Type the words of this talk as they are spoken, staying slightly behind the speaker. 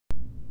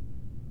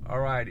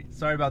Alrighty,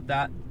 sorry about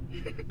that.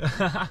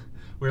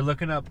 We're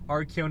looking up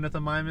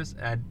Archaeonithomimus,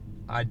 and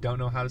I don't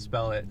know how to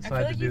spell it. So I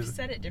feel like you've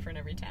said it different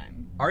every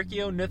time.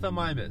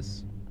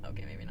 Archaeonithomimus.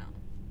 Okay, maybe not.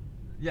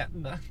 Yeah,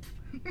 no.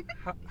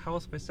 How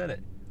else have I said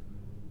it?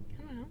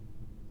 I don't know.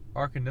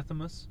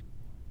 Archaeonithomus?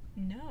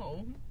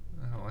 No.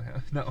 Oh,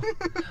 no.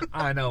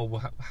 I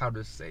know how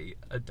to say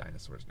a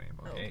dinosaur's name,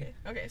 okay?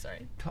 Oh, okay,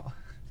 sorry.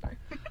 Sorry.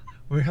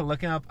 We're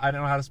looking up, I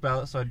don't know how to spell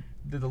it, so I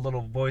did the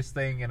little voice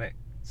thing and it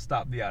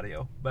stopped the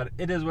audio. But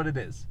it is what it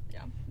is.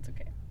 Yeah, it's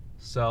okay.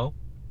 So,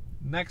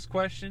 next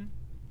question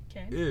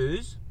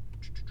is,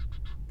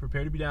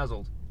 prepare to be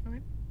dazzled.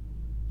 Okay.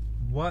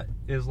 What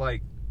is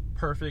like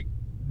perfect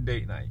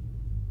date night?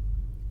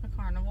 A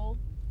carnival.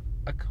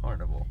 A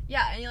carnival.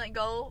 Yeah, and you like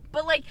go,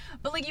 but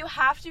you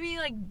have to be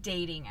like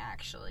dating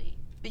actually,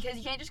 because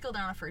you can't just go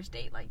down a first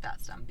date like that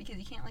stuff, because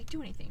you can't like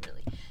do anything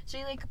really. So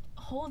you like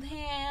hold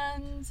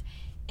hands,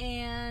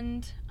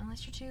 and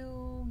unless you're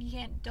two,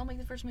 don't make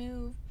the first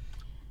move,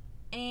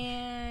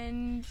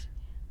 and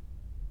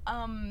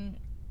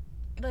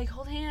like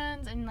hold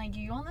hands and like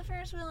you go on the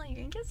Ferris wheel and you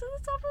can kiss at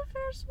the top of the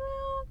Ferris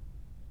wheel.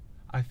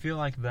 I feel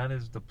like that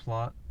is the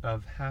plot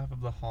of half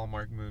of the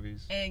Hallmark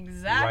movies.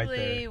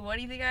 Exactly. Right, what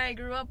do you think I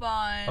grew up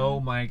on? Oh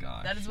my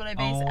gosh. That is what I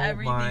base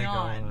everything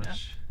on.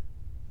 Gosh.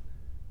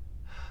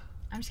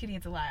 I'm just kidding,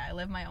 it's a lie. I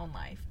live my own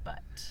life,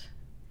 but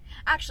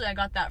actually I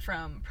got that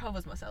from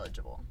Provo's Most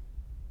Eligible.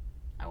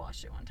 I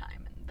watched it one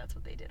time and that's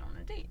what they did on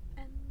a date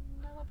and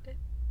I loved it.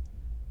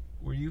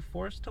 Were you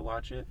forced to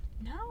watch it?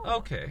 No.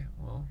 Okay,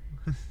 well.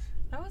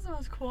 That was the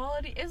most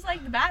quality. It was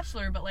like The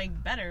Bachelor, but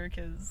like better,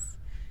 because,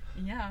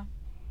 yeah.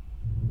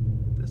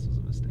 This was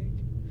a mistake.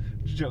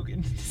 Just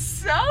joking.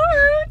 So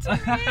rude to me.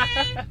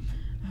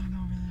 I'm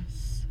over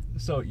this.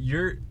 So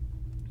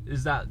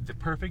is that the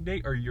perfect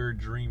date or your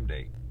dream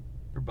date?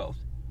 Or both?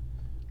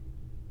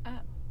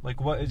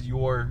 Like, what is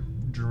your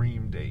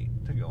dream date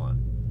to go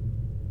on?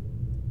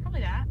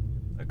 Probably that.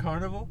 A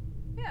carnival?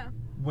 Yeah.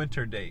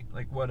 Winter date?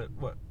 Like, what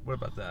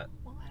about that?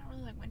 Well, I don't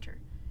really like winter.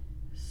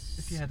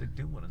 If you had to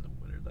do one in the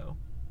winter, though.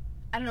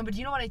 I don't know, but do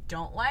you know what I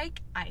don't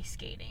like? Ice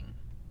skating.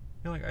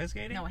 You like ice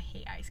skating? No, I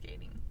hate ice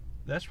skating.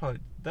 That's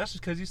just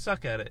because you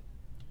suck at it.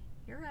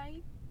 You're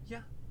right.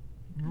 Yeah.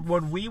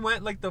 When we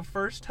went, like, the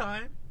first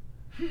time,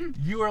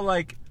 you were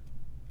like,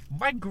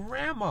 my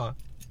grandma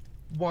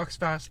walks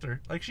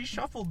faster. Like, she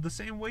shuffled the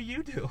same way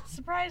you do.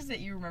 Surprised that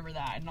you remember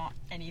that and not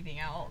anything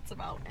else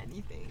about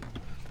anything.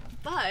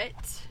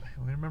 But I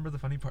only remember the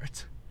funny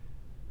parts.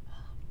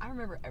 I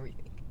remember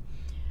everything.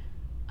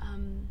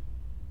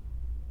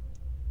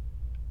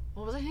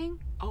 What was I saying?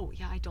 Oh,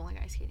 yeah, I don't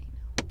like ice skating.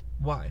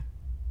 Why?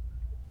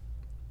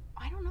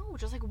 I don't know.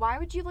 Just like, why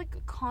would you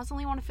like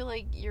constantly want to feel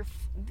like you're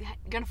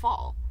gonna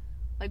fall?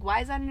 Like,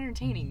 why is that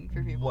entertaining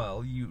for people?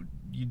 Well, you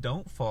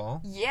don't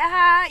fall.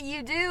 Yeah,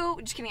 you do.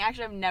 Just kidding.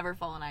 Actually, I've never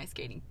fallen ice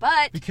skating,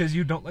 but because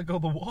you don't let go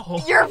of the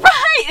wall. You're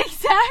right.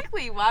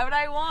 Exactly. Why would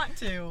I want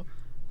to?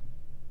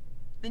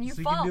 Then you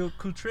fall. So you can do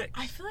cool tricks.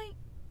 I feel like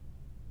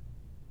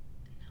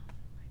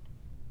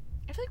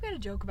we had a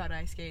joke about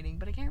ice skating,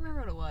 but I can't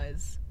remember what it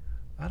was.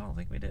 I don't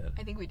think we did.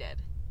 I think we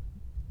did.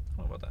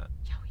 What about that?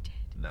 Yeah, we did.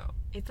 No.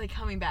 It's like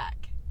coming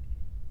back.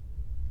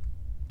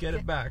 Get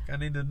it back. I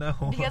need to know.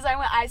 Because I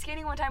went ice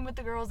skating one time with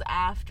the girls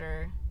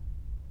after.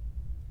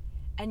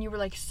 And you were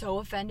like so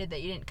offended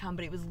that you didn't come,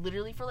 but it was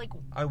literally for like...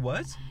 I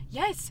was?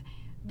 Yes.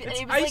 It's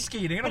it was ice like,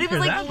 skating. I don't but it care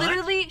was like that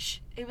literally...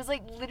 much. It was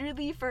like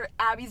literally for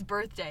Abby's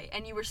birthday,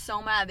 and you were so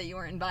mad that you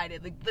weren't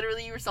invited. Like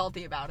literally, you were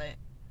salty about it.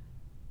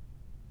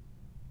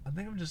 I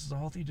think I'm just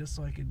salty just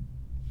so I could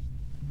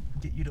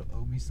get you to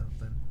owe me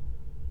something.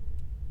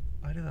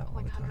 I do that all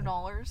like the time.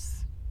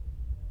 $100.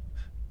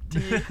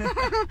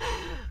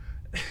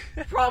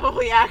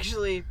 Probably,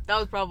 actually. That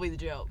was probably the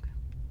joke.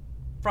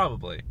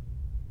 Probably.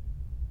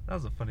 That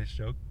was the funniest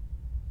joke.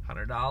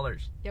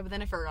 $100. Yeah, but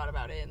then I forgot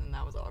about it, and then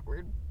that was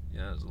awkward.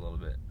 Yeah, it was a little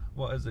bit.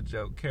 What is the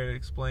joke? Care to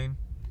explain?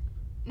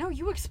 No,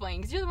 you explain,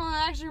 because you're the one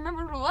that actually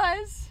remembered what it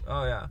was.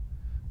 Oh, yeah.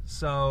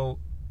 So,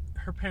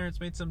 her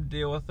parents made some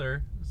deal with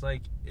her. It's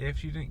like, if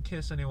she didn't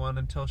kiss anyone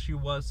until she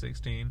was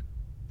 16.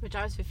 Which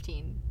I was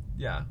 15.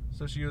 Yeah,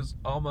 so she was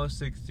almost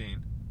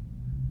 16.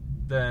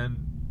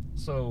 Then,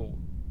 so,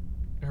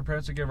 her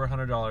parents would give her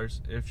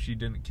 $100 if she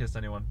didn't kiss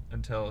anyone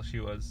until she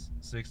was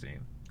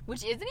 16.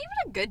 Which isn't even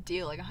a good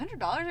deal. Like,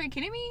 $100? Are you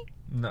kidding me?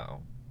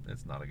 No,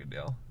 it's not a good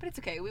deal. But it's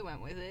okay. We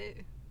went with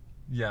it.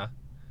 Yeah.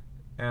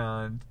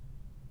 And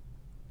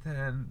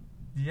then,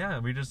 yeah,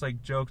 we just,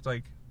 like, joked,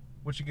 like,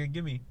 what you gonna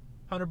give me?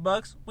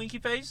 $100? Winky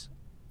face?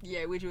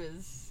 Yeah, which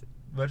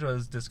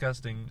was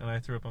disgusting, and I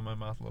threw up in my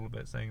mouth a little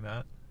bit saying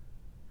that.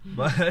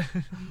 But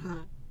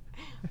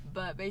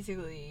but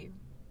basically,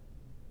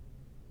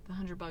 the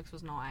 $100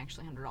 was not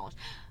actually $100.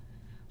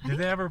 Did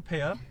they ever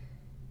pay up?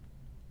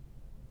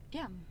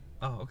 Yeah.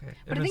 Oh, okay.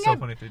 But It'd be so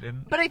funny if they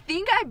didn't. But I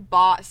think I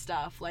bought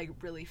stuff like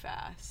really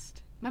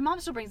fast. My mom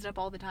still brings it up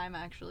all the time.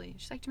 Actually,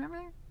 she's like, "Do you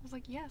remember that?" I was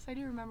like, "Yes, I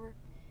do remember."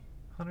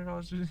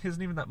 $100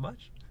 isn't even that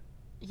much.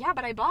 Yeah,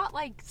 but I bought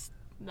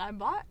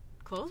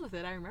clothes with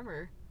it. I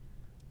remember.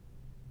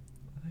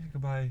 I think I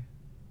could buy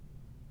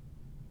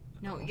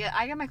No, yeah,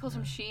 I got my clothes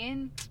from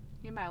Shein.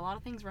 You can buy a lot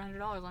of things for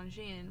 $100 on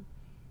Shein.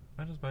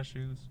 I just buy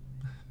shoes.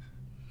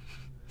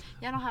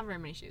 Yeah, I don't have very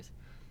many shoes.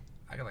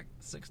 I got like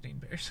 16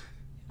 pairs.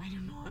 I do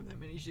not have that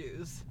many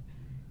shoes.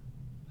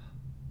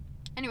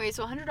 Anyway,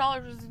 so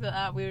 $100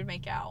 was we would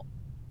make out.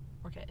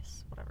 Or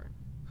kiss. Whatever.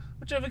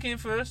 Whichever came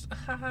first.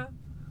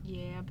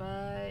 Yeah,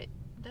 but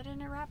that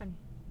didn't ever happen.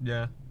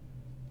 Yeah.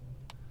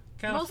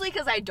 Mostly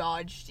because I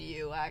dodged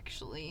you,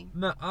 actually.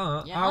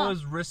 Nuh-uh. Yeah. I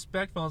was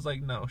respectful. I was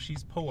like, no,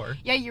 she's poor.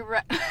 Yeah, you're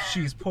right.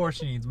 She's poor.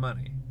 She needs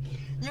money.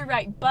 You're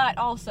right, but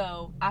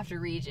also, after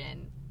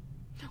Region...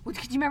 Well,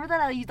 could you remember that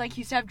I used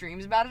to have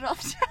dreams about it all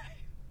the time?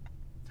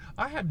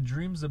 I had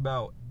dreams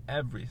about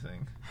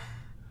everything.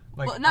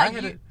 Like, well,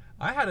 not you.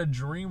 I had a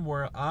dream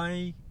where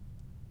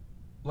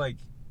like,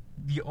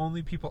 the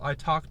only people I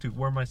talked to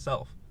were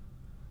myself.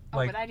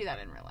 Like, but I do that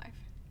in real life.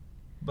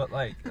 But,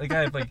 like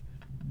I have, like,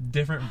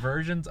 different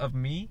versions of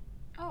me.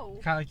 Oh.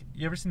 Kind of like,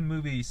 you ever seen the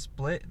movie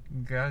Split?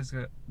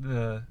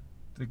 The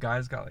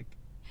guy's got, like,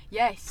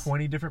 yes,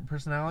 20 different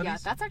personalities. Yeah,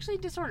 that's actually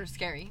disorder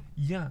scary.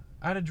 Yeah.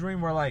 I had a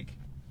dream where, like,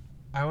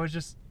 I was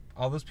just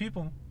all those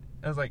people.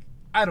 I was like,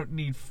 I don't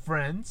need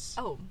friends.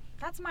 Oh,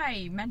 that's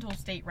my mental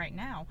state right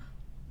now.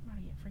 I'm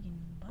gonna get freaking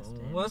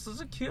busted. What's the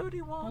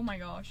security walk? Oh my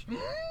gosh. We're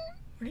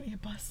gonna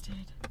get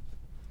busted.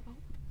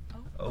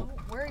 Oh.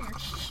 Where are your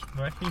keys?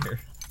 Right here.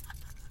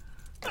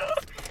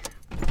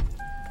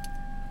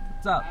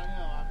 What's up? I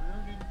know, I'm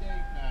ruining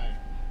date night.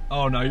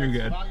 Oh, no, you're It's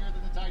good. longer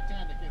than the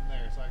Titanic in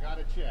there, so I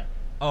gotta check.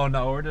 Oh,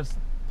 no, we're just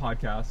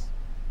podcasts.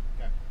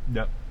 Okay.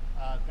 Yep.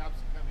 Cops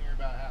will come here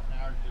about half an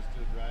hour just to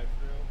drive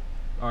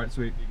through. All right,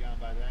 sweet. Be gone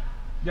by then?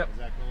 Yep. Is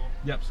that cool?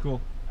 Yep, it's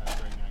cool. Have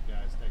a great night,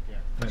 guys. Take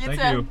care.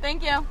 Thank you.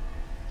 Thank you.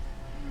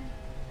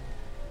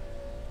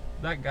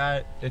 That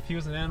guy, if he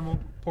was an animal,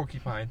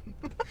 porcupine.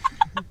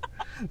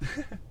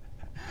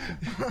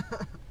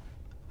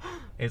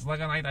 It's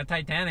looking like the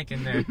Titanic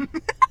in there.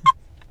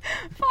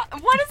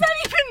 What does that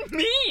even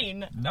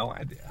mean? No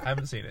idea. I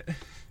haven't seen it.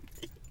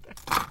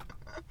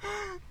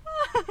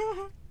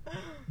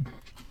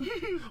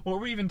 What were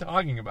we even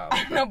talking about?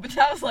 I don't know, but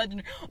that was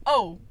legendary.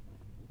 Oh,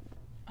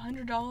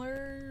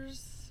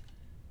 $100.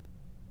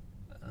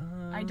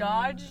 I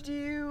dodged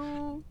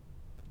you.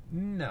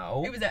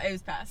 No. It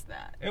was past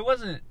that. It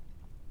wasn't.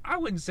 I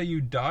wouldn't say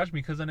you dodged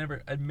me because I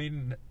made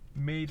an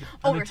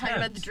Oh, we're attempt. talking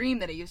about the dream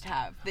that I used to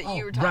have that Oh,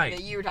 you were right.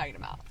 talking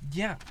about.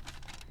 Yeah.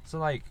 So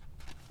like,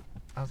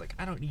 I was like,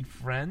 I don't need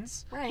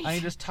friends. Right. I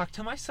can just talk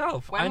to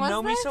myself. When I was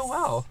know me so this?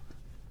 well.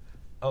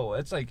 Oh,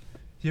 it's like,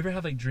 you ever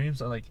have like dreams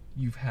that like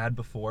you've had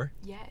before?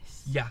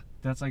 Yes. Yeah,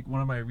 that's like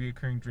one of my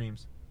reoccurring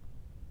dreams.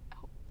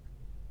 Oh,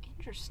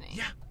 interesting.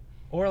 Yeah.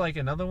 Or like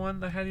another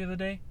one I had the other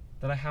day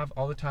that I have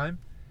all the time.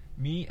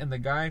 Me and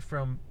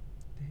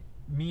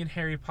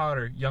Harry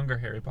Potter, younger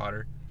Harry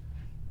Potter,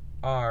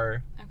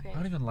 are. Okay. I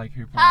don't even like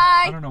Harry Potter.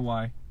 Hi. I don't know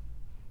why.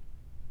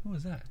 Who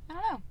was that? I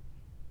don't know.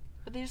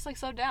 But they just like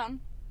slowed down.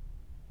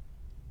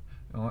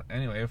 Well,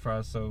 anyway, if I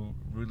was so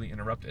rudely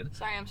interrupted.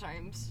 I'm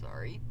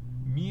sorry.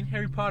 Me and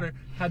Harry Potter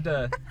had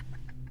to.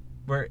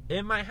 We're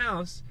in my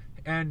house,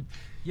 and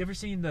you ever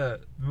seen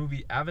the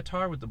movie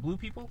Avatar with the blue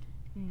people?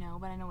 No,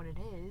 but I know what it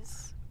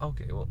is.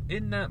 Okay, well,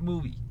 in that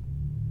movie,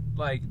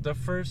 like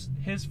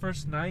his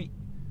first night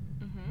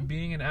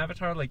being an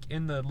Avatar, like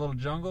in the little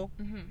jungle,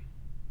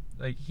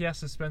 like he has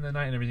to spend the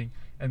night and everything,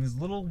 and these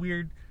little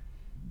weird,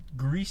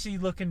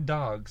 greasy-looking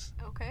dogs,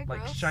 Okay,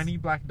 like gross. shiny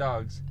black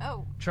dogs,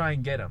 Oh, try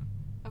and get him,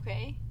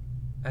 okay.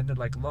 and they're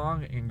like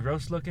long and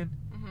gross-looking.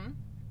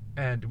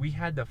 And we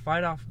had to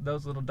fight off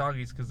those little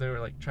doggies because they were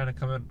like trying to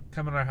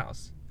come in our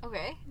house.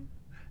 Okay.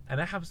 And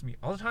that happens to me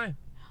all the time.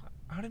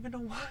 I don't even know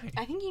why.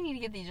 I think you need to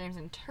get these dreams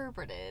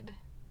interpreted.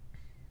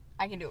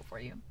 I can do it for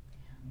you.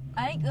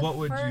 I think What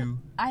would you?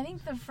 I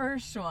think the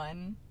first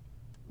one,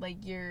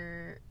 like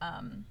your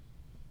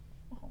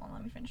hold on,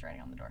 let me finish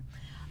writing on the door.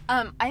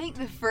 I think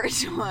the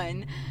first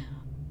one,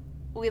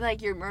 with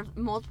like your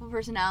multiple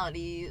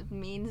personalities,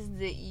 means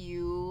that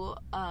you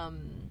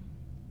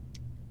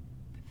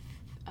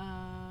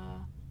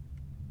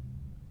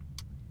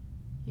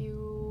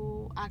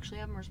you actually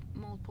have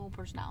multiple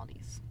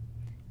personalities,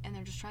 and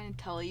they're just trying to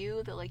tell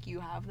you that like you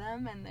have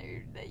them, and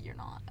that you're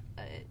not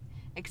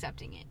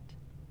accepting it.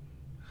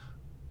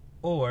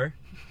 Or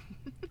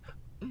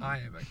I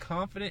am a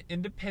confident,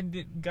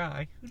 independent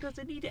guy who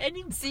doesn't need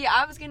anyone. See,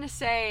 I was gonna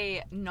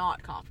say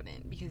not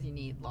confident because you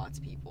need lots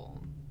of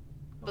people,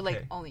 but like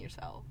Okay. only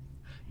yourself.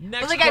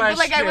 Next But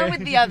question. I went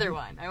with the other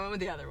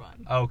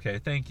one. Okay,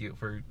 thank you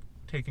for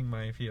taking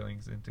my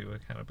feelings into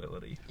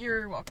accountability.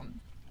 You're welcome.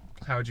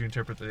 How would you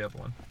interpret the other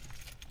one?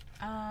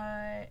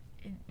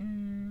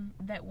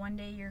 That one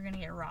day you're gonna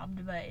get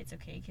robbed, but it's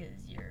okay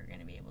because you're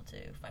gonna be able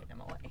to fight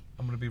them away.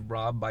 I'm gonna be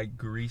robbed by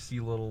greasy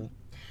little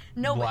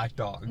No, black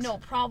dogs. No,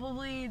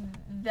 probably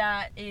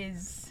that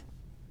is.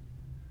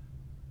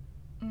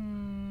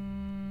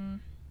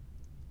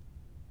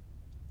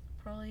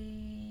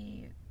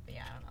 Probably.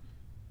 Yeah, I don't know.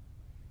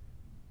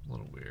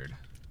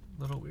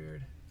 Little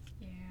weird.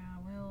 Yeah,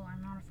 well,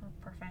 I'm not a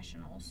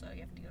professional, so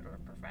you have to go to a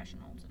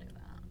professional to do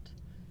that.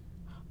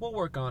 We'll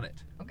work on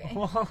it. Okay.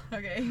 Well,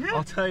 Okay.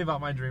 I'll tell you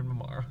about my dream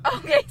tomorrow.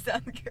 Okay,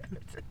 sounds good.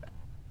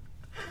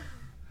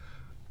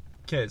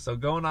 Okay, so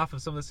going off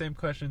of some of the same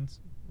questions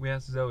we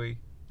asked Zoe.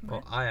 Well,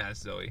 Okay. I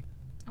asked Zoe.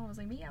 Oh, was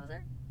it me? I was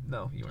there?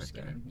 No, you Just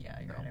weren't there. kidding. Yeah,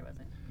 you're No. right, I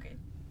wasn't. Okay.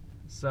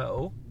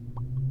 So,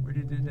 where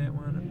did that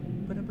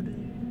one?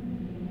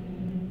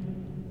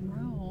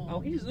 Bro. Oh,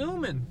 he's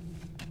zooming.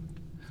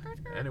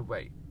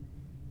 Anyway,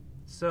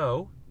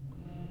 so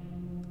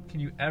can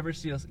you ever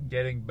see us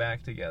getting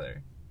back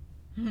together?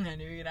 I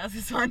knew you were gonna ask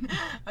this one.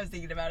 I was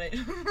thinking about it.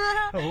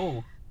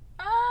 Oh,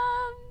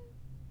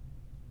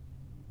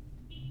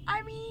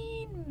 I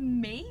mean,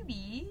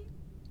 maybe.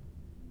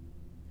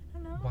 I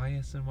don't know. why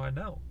yes and why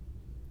no?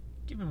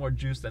 Give me more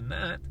juice than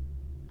that.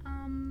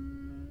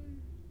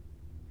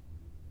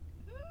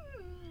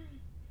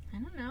 I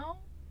don't know.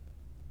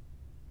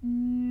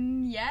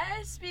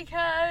 Yes,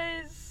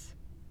 because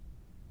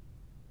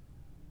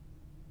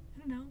I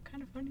don't know,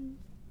 kind of funny.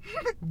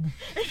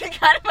 It'd be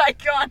kind of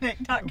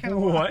iconic, not gonna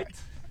lie. What?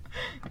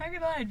 Not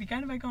gonna lie, it'd be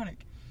kind of iconic.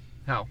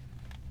 How?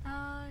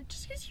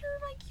 Just because you're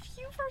like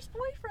your first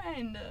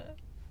boyfriend,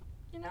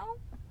 you know?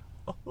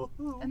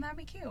 And that'd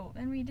be cute.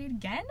 And we date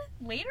again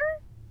later?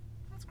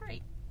 That's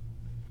great.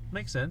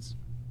 Makes sense.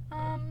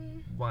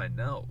 Why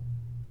no?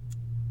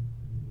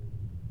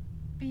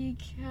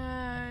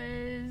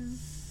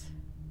 Because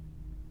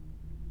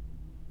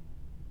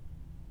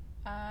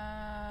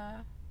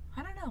I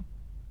don't know.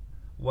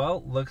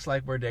 Well, looks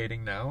like we're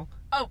dating now.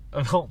 Oh.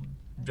 Oh,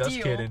 just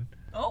Deal. kidding.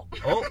 Oh.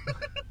 Oh.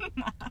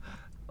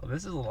 Well,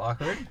 this is a little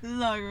awkward.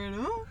 Awkward,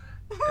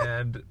 huh?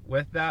 And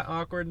with that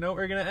awkward note,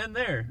 we're gonna end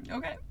there.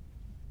 Okay.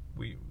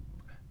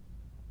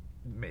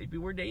 Maybe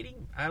we're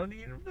dating. I don't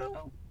even know.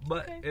 Oh,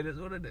 But okay. it is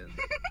what it is.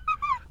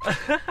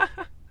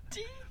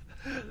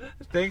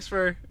 Thanks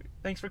for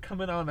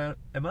coming on out,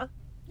 Emma.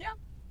 Yeah.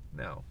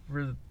 Now,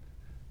 for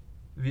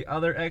the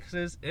other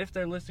exes, if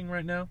they're listening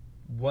right now,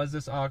 was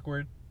this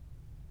awkward?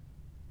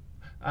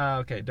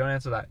 Okay, don't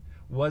answer that.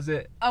 Was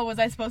it? Oh, was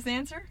I supposed to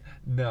answer?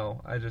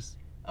 No, I just.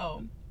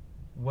 Oh.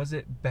 Was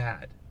it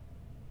bad?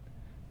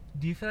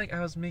 Do you feel like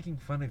I was making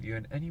fun of you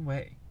in any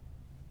way?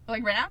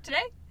 Like right now,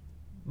 today?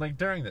 Like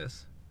during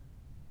this?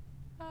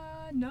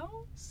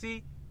 No.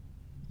 See?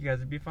 You guys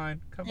would be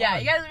fine. Come Yeah, on.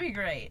 you guys would be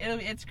great.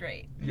 It's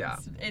great. Yeah.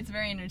 It's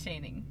very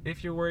entertaining.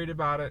 If you're worried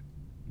about it,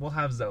 we'll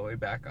have Zoe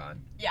back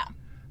on. Yeah.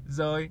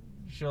 Zoe,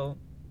 she'll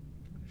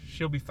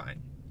be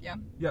fine. Yeah.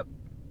 Yep.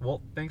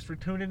 Well, thanks for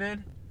tuning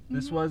in.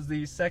 This Mm-hmm. was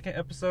the second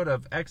episode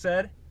of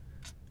X-Ed.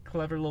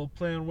 Clever little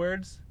play on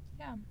words.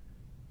 Yeah.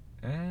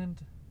 And,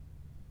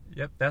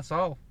 yep, that's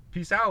all.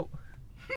 Peace out.